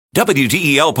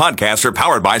WDEL podcasts are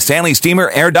powered by Stanley Steamer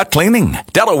Air Duct Cleaning,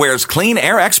 Delaware's clean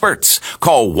air experts.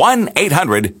 Call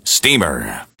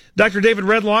 1-800-STEAMER. Dr. David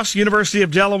Redloff, University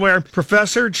of Delaware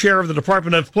professor, chair of the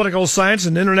Department of Political Science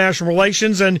and International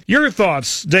Relations. And your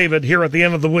thoughts, David, here at the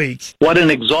end of the week. What an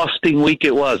exhausting week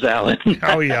it was, Alan.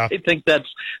 Oh, yeah. I think that's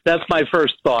my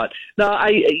first thought. Now,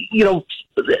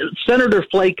 Senator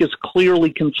Flake is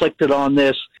clearly conflicted on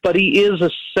this, but he is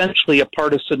essentially a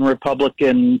partisan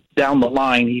Republican down the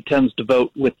line. He tends to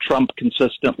vote with Trump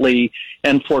consistently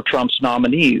and for Trump's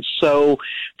nominees. So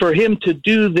for him to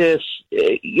do this,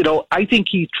 I think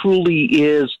he truly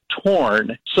is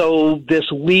torn. So this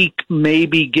week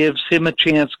maybe gives him a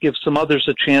chance, gives some others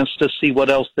a chance to see what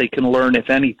else they can learn, if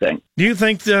anything. Do you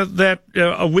think that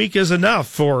a week is enough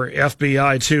for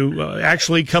FBI to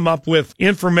actually come up with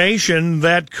information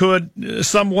that could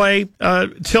some way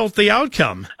tilt the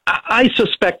outcome? I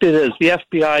suspect it is. The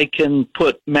FBI can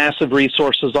put massive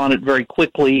resources on it very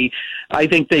quickly. I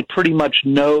think they pretty much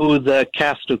know the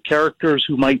cast of characters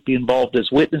who might be involved as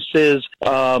witnesses.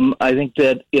 I think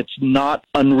that it's not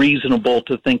unreasonable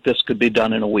to think this could be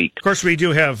done in a week. Of course, we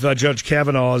do have Judge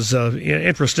Kavanaugh's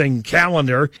interesting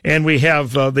calendar, and we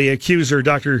have the accuser,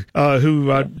 Dr.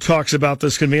 Who talks about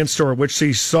this convenience store, which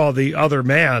he saw the other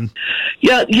man.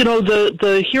 Yeah,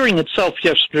 the hearing itself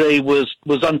yesterday was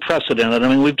unprecedented. I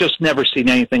mean, we've just never seen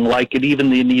anything like it. Even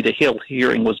the Anita Hill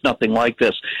hearing was nothing like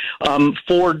this.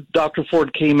 Dr.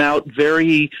 Ford came out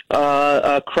very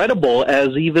credible, as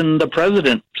even the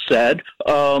president said.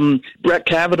 Judge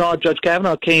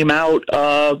Kavanaugh came out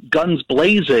guns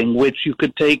blazing, which you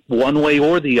could take one way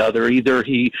or the other. Either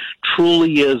he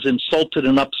truly is insulted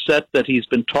and upset that he's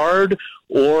been tarred,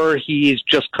 or he's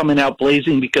just coming out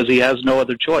blazing because he has no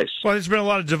other choice. Well, there's been a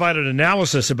lot of divided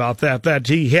analysis about that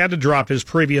he had to drop his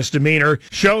previous demeanor,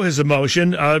 show his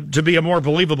emotion, to be a more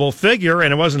believable figure,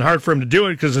 and it wasn't hard for him to do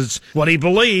it because it's what he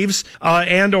believes,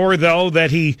 and or, though,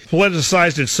 that he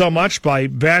politicized it so much by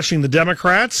bashing the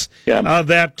Democrats,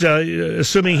 that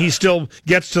assuming he still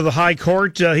gets to the high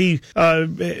court, he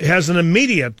has an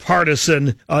immediate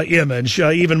partisan image,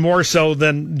 even more so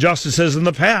than justices in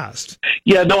the past.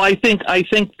 Yeah, no, I think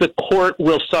the court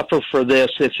will suffer for this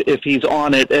if he's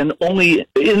on it, and only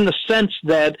in the sense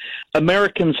that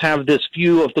Americans have this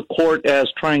view of the court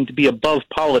as trying to be above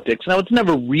politics. Now, it's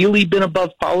never really been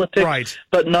above politics, right,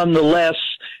 but nonetheless,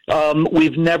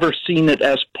 we've never seen it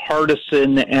as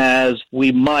partisan as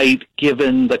we might,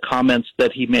 given the comments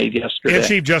that he made yesterday. And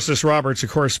Chief Justice Roberts, of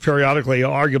course, periodically,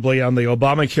 arguably on the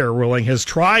Obamacare ruling, has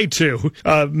tried to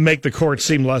make the court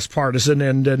seem less partisan,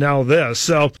 and now this.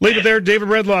 So leave it there. David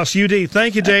Redloff, UD.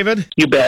 Thank you, David. You bet.